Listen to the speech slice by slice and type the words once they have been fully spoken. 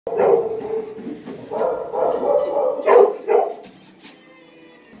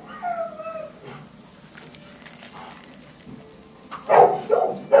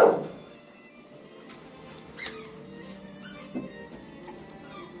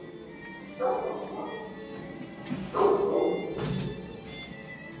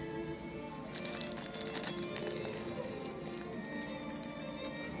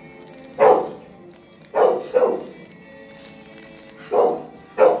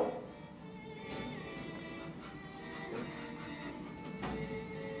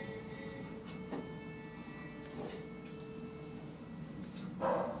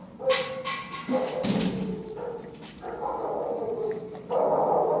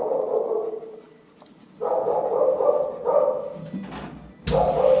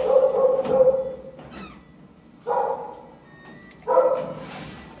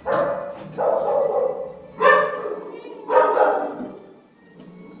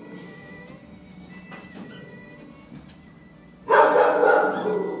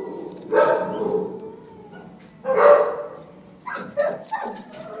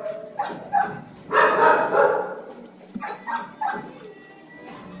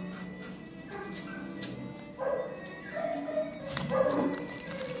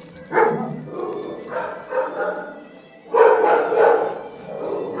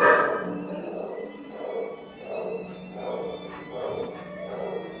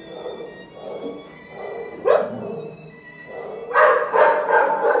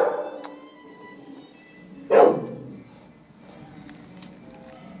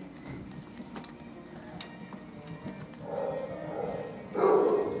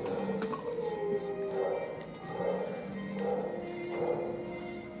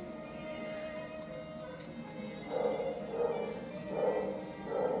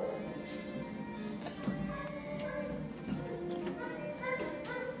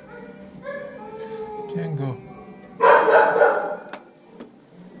Django.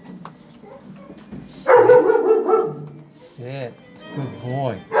 Sit. Good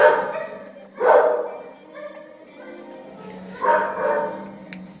boy.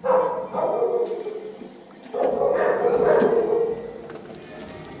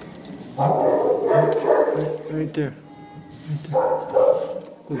 Right there. Right there.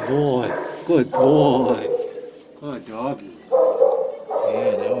 Good boy. Good boy. Good doggy.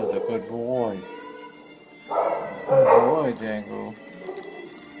 Yeah, that was a good boy. Good boy, Django.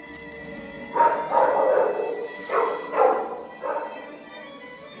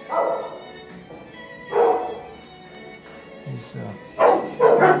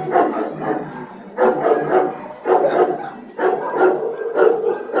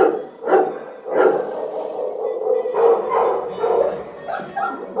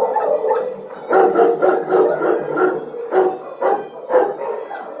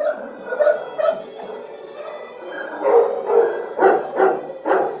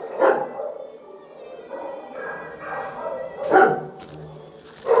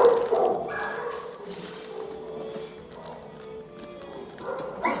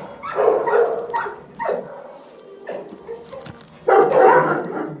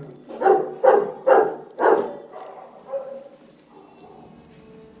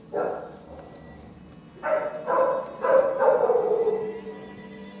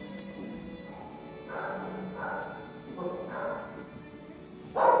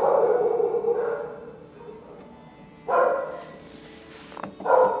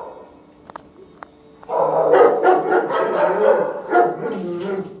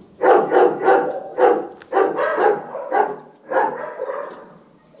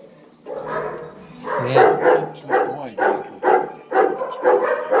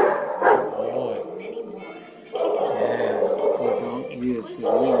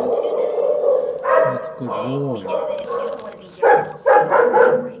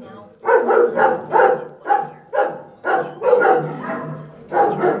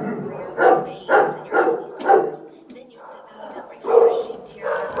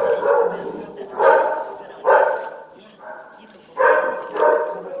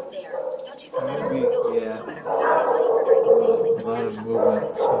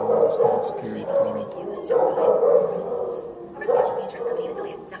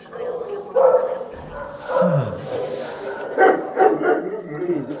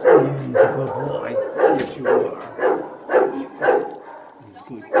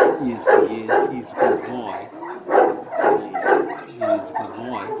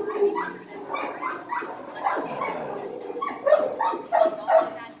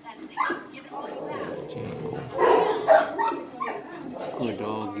 Good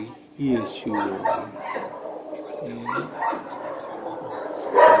doggy. Yes, you are. Yeah.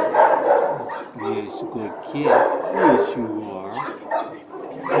 Yes, good kid. Yes, you are.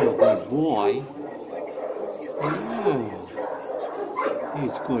 You're a good boy. Yeah.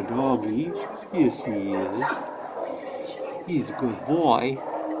 He's a good doggy. Yes, he is. He's a good boy.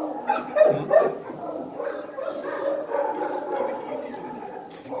 Yeah.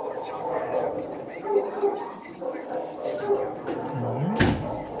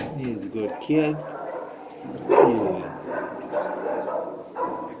 He's a good kid. Yeah.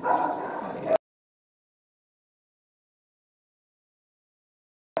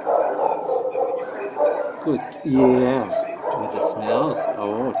 Good. Yeah. With the smells.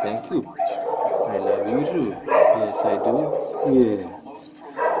 Oh, thank you. I love you too. Yes, I do. Yeah.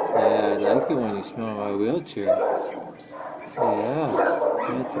 Yeah, I like it when you smell my wheelchair. Yeah.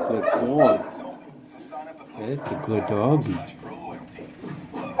 That's a good boy. That's a good doggy.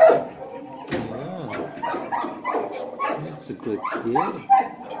 Yeah. That's a good kid.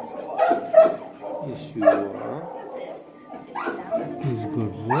 Yes, you are. He's a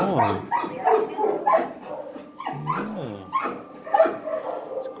good boy. Yeah.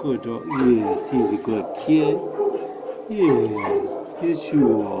 It's a good dog. Yes, he's a good kid. Yeah. Yes, you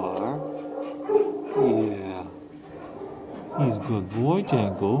are. Yeah. He's a good boy,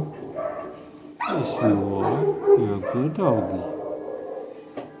 Django. Yes, you are. You're a good doggy.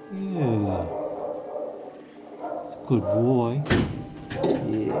 Yeah. It's a good boy.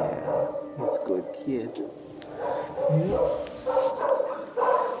 Yeah. He's a good kid. Yeah.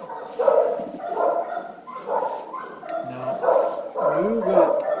 Now,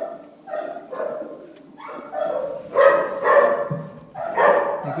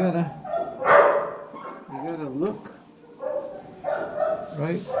 you gotta look,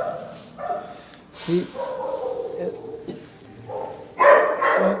 right? See,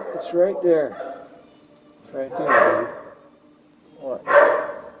 it's right there. It's right there, dude. What?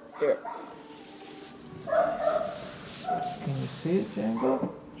 Here. Can you see it, Django?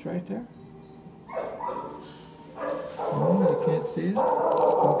 It's right there. No, you can't see it?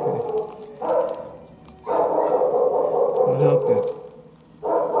 Okay. I'll help you.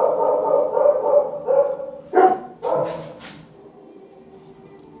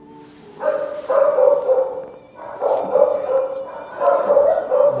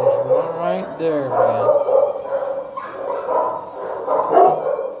 There's one right there, man.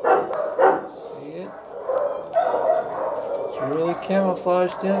 See it? It's really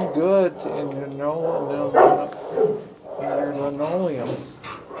camouflaged in good in your linoleum.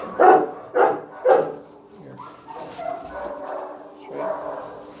 Here. That's right.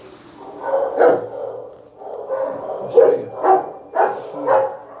 I'll show you. I'll show you.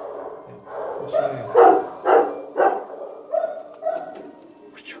 Yeah, I'll show you.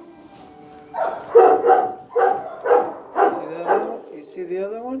 See that one? You see the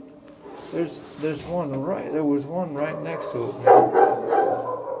other one? There's one right. There was one right next to it.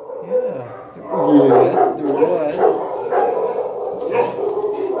 Yeah. There was.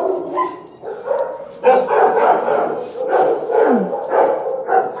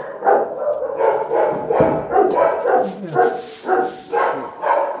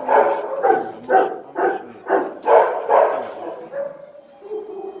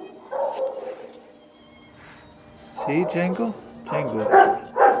 See, Django? Django.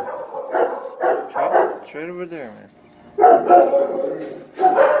 It's right over there, man.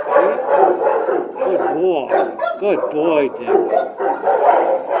 Good boy. Good boy, Django.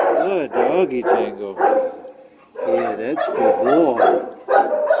 Good doggy, Django. Yeah, that's good boy.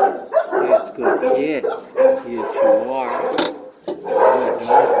 That's good kid. Yes, you are. Good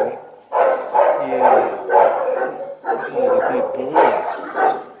doggy. Yeah. That was a good boy.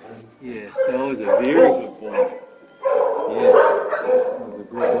 Yes, that was a very good boy. Yeah, that was a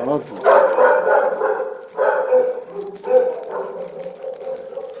good doggy.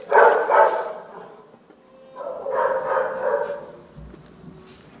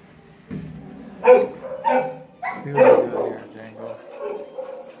 See what we got here, Django.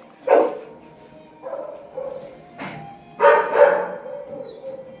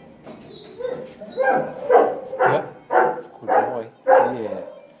 Yep. Good boy. Yeah.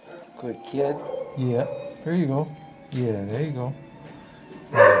 Good kid. Yeah. There you go. Yeah, there you go.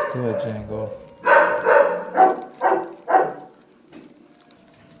 That's good, Django.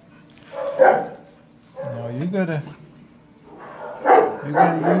 Now you gotta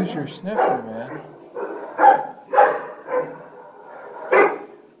use your sniffer, man.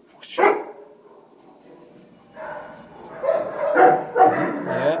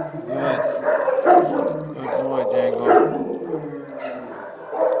 Yeah, good. Good boy, Django.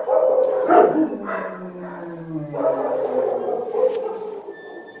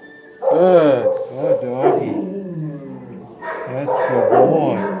 Good doggy. That's a good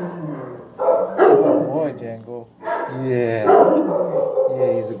boy. Good boy, Django. Yeah. Yeah,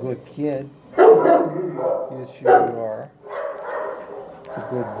 he's a good kid. Yes, you are. It's a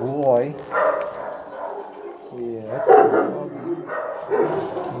good boy. Yeah, that's a good doggy.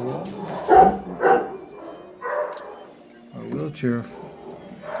 Yeah. A wheelchair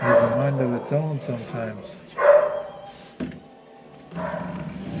has a mind of its own sometimes.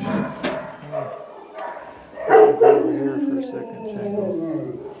 Over here for a second, Django.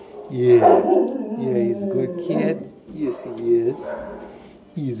 Yeah, he's a good kid. Yes, he is.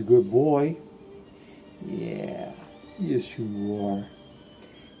 He's a good boy. Yeah, yes, you are.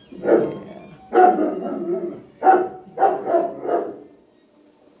 Yeah.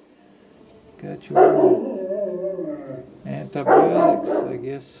 Got your antibiotics, I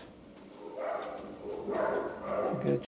guess. Got